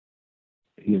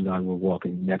he and I were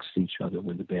walking next to each other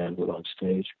when the band went on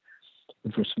stage.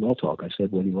 And for small talk, I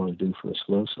said, what do you want to do for a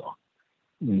slow song?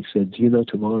 And he said, do you know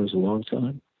Tomorrow's a Long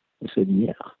Time? I said,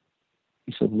 yeah.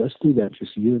 He said, let's do that,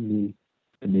 just you and me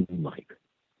and maybe Mike.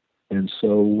 And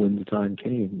so when the time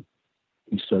came,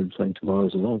 he started playing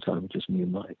Tomorrow's a Long Time with just me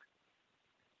and Mike.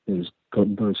 It was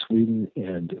Gothenburg, Sweden,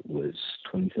 and it was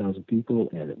 20,000 people,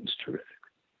 and it was terrific.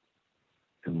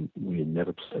 And we had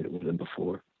never played it with them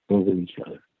before, or with each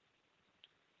other.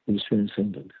 It was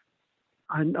transcendent.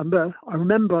 I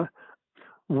remember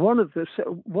one of the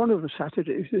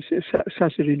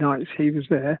Saturday nights he was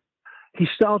there. He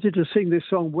started to sing this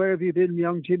song, "Where Have You Been,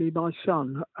 Young Jimmy, My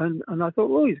Son?" And I thought,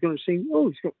 oh, he's going to sing.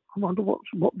 I wonder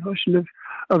what version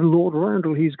of Lord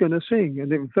Randall he's going to sing.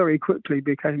 And it very quickly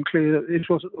became clear that this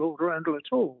wasn't Lord Randall at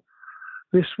all.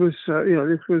 This was,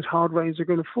 this was Hard Rains Are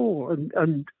Going to Fall. And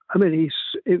I mean,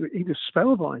 he was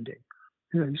spellbinding.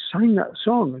 He sang that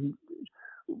song, and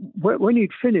when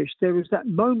he'd finished, there was that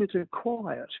moment of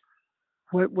quiet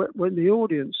when the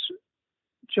audience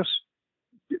just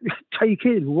take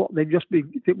in what they've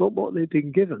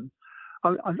been given.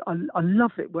 I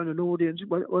love it when an audience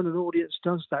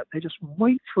does that. They just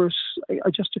wait for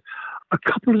just a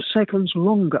couple of seconds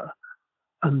longer,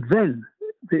 and then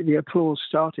the applause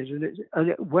started, and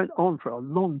it went on for a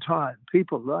long time.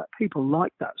 People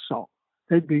like that song.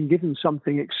 They'd been given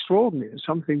something extraordinary,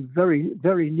 something very,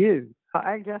 very new.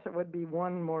 I guess it would be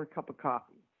One More Cup of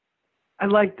Coffee. I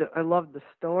loved the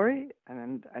story,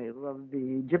 and I loved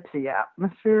the gypsy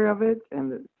atmosphere of it,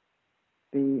 and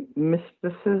the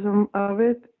mysticism of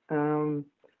it, and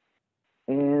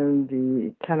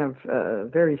the kind of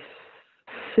very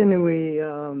sinewy,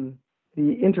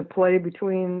 the interplay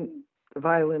between the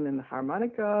violin and the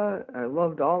harmonica. I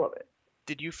loved all of it.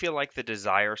 Did you feel like the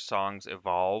Desire songs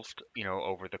evolved,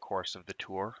 over the course of the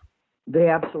tour? They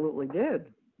absolutely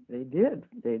did. They did.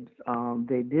 They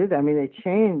did. I mean, they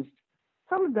changed.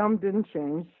 Some of them didn't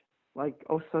change, like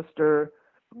Oh Sister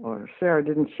or Sarah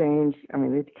didn't change. I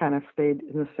mean, they kind of stayed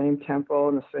in the same tempo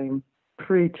and the same,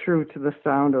 pretty true to the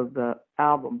sound of the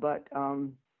album. But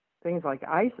things like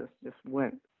Isis just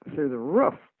went through the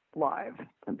roof live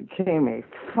and became a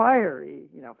fiery,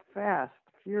 fast,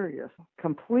 furious,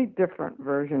 complete different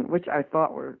version, which I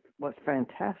thought was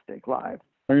fantastic live.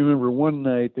 I remember one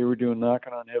night they were doing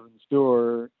Knocking on Heaven's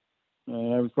Door,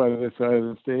 and I was by the side of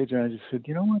the stage, and I just said,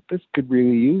 you know what, this could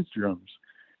really use drums.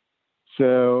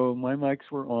 So my mics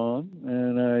were on,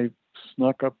 and I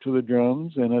snuck up to the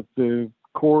drums, and at the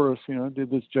chorus, did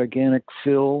this gigantic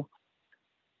fill.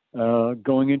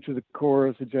 Going into the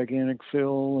chorus, a gigantic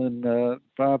fill, and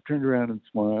Bob turned around and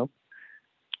smiled.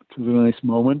 It was a nice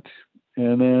moment.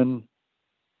 And then,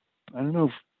 I don't know,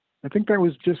 I think that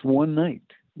was just one night,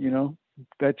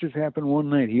 that just happened one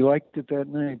night. He liked it that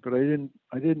night, but I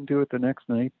didn't do it the next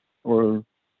night or,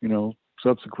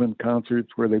 subsequent concerts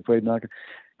where they played Knock.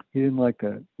 He didn't like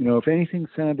that. If anything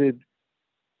sounded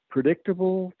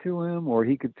predictable to him, or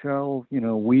he could tell,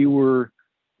 we were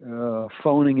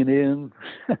phoning it in,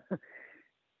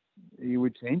 he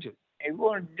would change it. He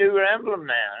wanted to do Rambling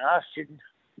Man.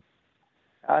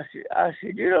 I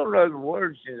said, you don't know the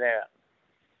words to that,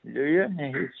 do you?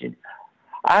 And he said,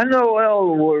 I know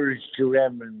all the words to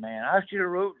Rambling Man. I should have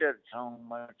wrote that song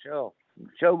myself.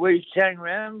 So we sang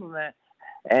Rambling Man,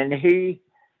 and he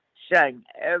sang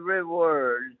every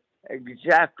word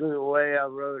exactly the way I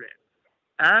wrote it.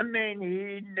 I mean,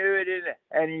 he knew it,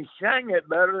 and he sang it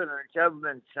better than it's ever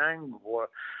been sang before.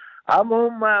 I'm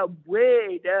on my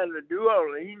way down to New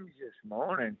Orleans this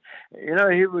morning.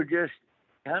 He would just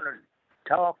kind of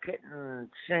talk it and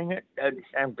sing it at the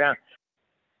same time.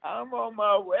 I'm on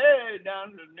my way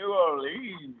down to New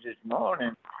Orleans this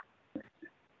morning.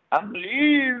 I'm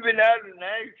leaving out of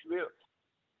Nashville.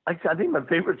 I think my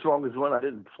favorite song is one I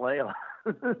didn't play on.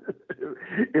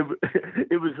 It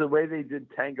was the way they did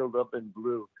Tangled Up in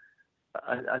Blue.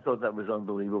 I thought that was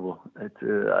unbelievable. I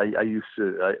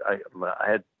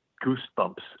had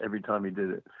goosebumps every time he did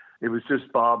it. It was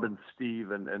just Bob and Steve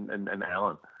and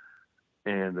Alan,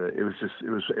 and it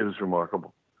was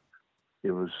remarkable.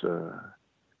 It was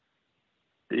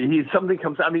something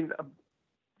comes. I mean,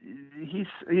 he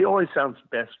always sounds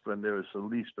best when there is the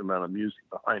least amount of music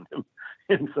behind him,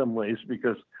 in some ways,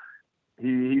 because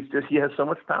he has so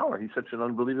much power. He's such an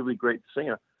unbelievably great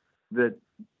singer that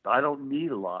I don't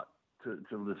need a lot to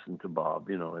listen to Bob.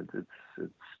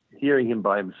 It's hearing him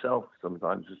by himself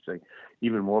sometimes is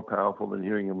even more powerful than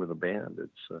hearing him with a band.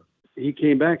 He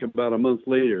came back about a month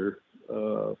later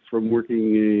from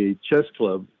working a chess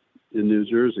club in New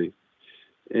Jersey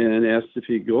and asked if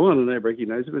he'd go on, and I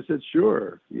recognized him. I said,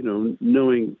 sure,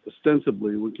 knowing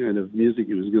ostensibly what kind of music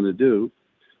he was going to do.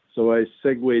 So I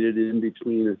segued it in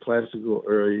between a classical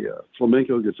or a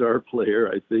flamenco guitar player,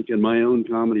 I think, and my own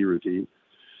comedy routine.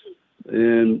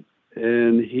 And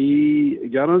he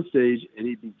got on stage and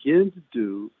he began to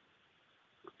do,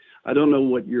 I don't know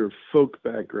what your folk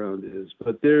background is,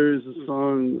 but there's a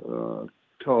song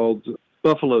called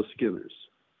Buffalo Skinners.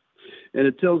 And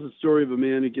it tells the story of a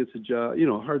man who gets a job,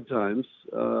 hard times.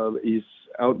 He's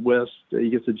out west. He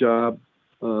gets a job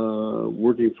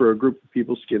working for a group of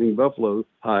people skinning buffalo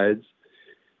hides.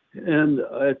 And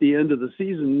at the end of the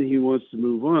season, he wants to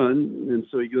move on. And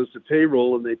so he goes to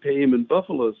payroll and they pay him in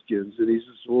buffalo skins. And he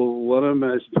says, well, what am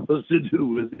I supposed to do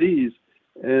with these?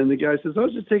 And the guy says, I'll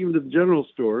just take him to the general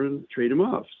store and trade him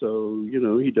off. So,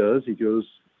 he does. He goes,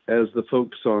 as the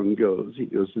folk song goes, he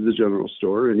goes to the general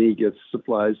store and he gets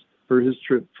supplies for his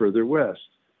trip further west.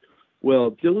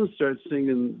 Well, Dylan starts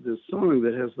singing this song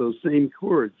that has those same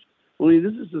chords. Only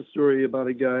this is a story about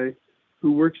a guy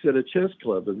who works at a chess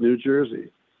club in New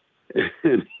Jersey.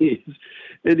 And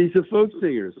he's a folk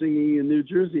singer singing in New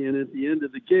Jersey. And at the end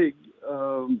of the gig,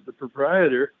 the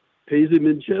proprietor pays him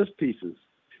in chess pieces.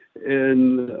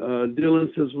 And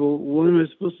Dylan says, well, what am I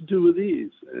supposed to do with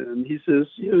these? And he says,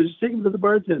 just take them to the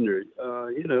bartender.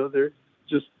 They're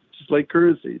just like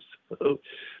currencies. So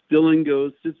Dylan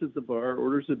goes, sits at the bar,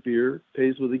 orders a beer,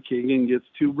 pays with a king, and gets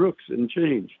 2 rooks and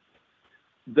change.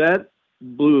 That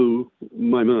blew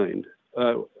my mind.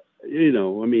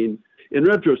 In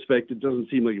retrospect, it doesn't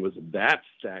seem like it was that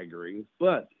staggering,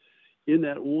 but in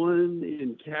that one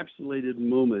encapsulated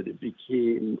moment, it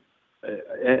became,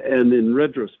 and in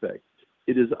retrospect,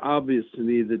 it is obvious to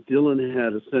me that Dylan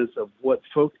had a sense of what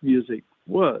folk music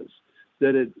was,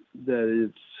 that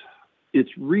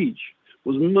its reach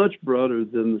was much broader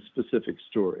than the specific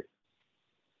story.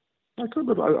 I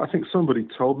think somebody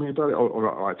told me about it,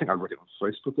 or I think I read it on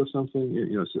Facebook or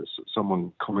something.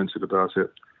 Someone commented about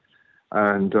it,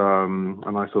 and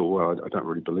I thought, well, I don't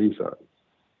really believe that.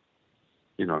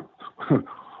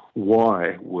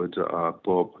 Why would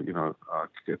Bob,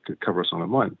 cover a song of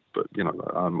mine? But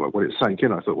when it sank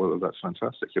in, I thought, well, that's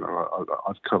fantastic.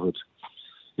 I've covered,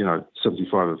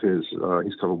 75 of his.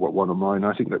 He's covered one of mine.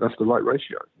 I think that's the right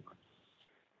ratio.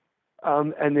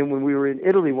 And then when we were in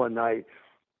Italy one night,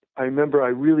 I remember I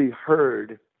really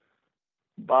heard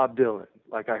Bob Dylan.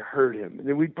 Like I heard him. And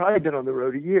then we'd probably been on the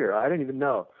road a year. I didn't even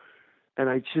know. And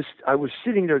I was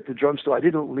sitting there at the drum stool. I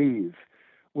didn't leave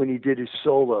when he did his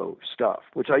solo stuff,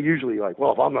 which I usually like,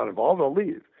 well, if I'm not involved, I'll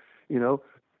leave,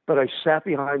 But I sat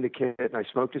behind the kit and I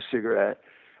smoked a cigarette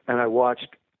and I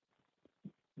watched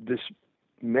this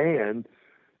man.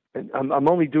 And I'm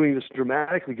only doing this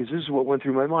dramatically because this is what went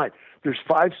through my mind. There's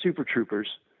 5 Super Troopers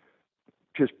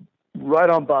just right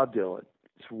on Bob Dylan.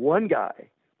 It's one guy,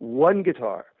 one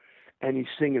guitar, and he's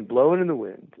singing Blowing in the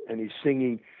Wind, and he's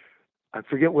singing, I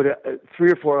forget what,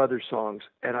 3 or 4 other songs,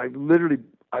 and I literally,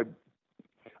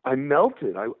 I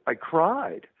melted. I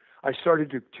cried. I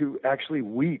started to actually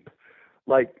weep,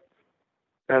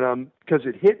 and because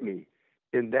it hit me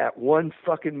in that one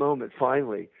fucking moment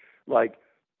finally,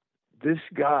 this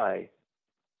guy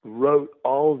wrote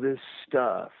all this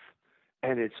stuff,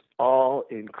 and it's all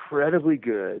incredibly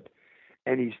good,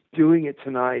 and he's doing it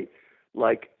tonight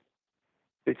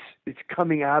it's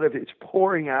coming out of it, it's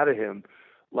pouring out of him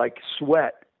like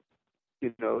sweat.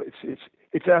 It's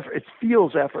effort. It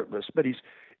feels effortless, but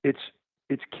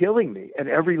it's killing me, and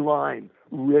every line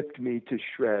ripped me to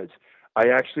shreds. I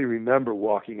actually remember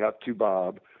walking up to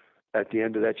Bob at the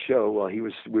end of that show while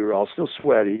we were all still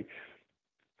sweaty.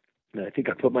 And I think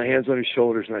I put my hands on his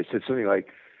shoulders and I said something like,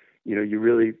 you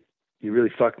really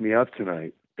fucked me up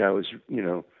tonight. That was,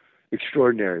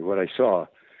 extraordinary what I saw.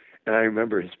 And I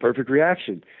remember his perfect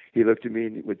reaction. He looked at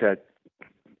me with that $1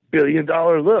 billion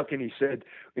look and he said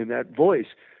in that voice,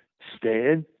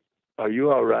 Stan, are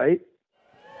you all right?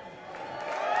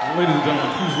 Ladies and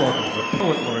gentlemen, please welcome the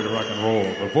poet laureate of rock and roll,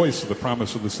 the voice of the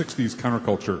promise of the 60s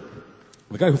counterculture,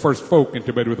 the guy who forced folk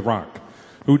into bed with rock,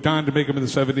 who donned makeup in the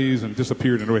 70s and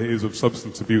disappeared into a haze of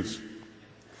substance abuse,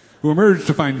 who emerged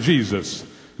to find Jesus,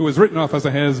 who was written off as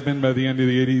a has-been by the end of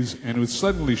the 80s, and who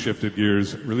suddenly shifted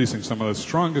gears, releasing some of the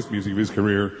strongest music of his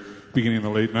career beginning in the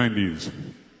late 90s.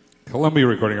 Columbia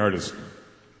recording artist,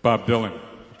 Bob Dylan.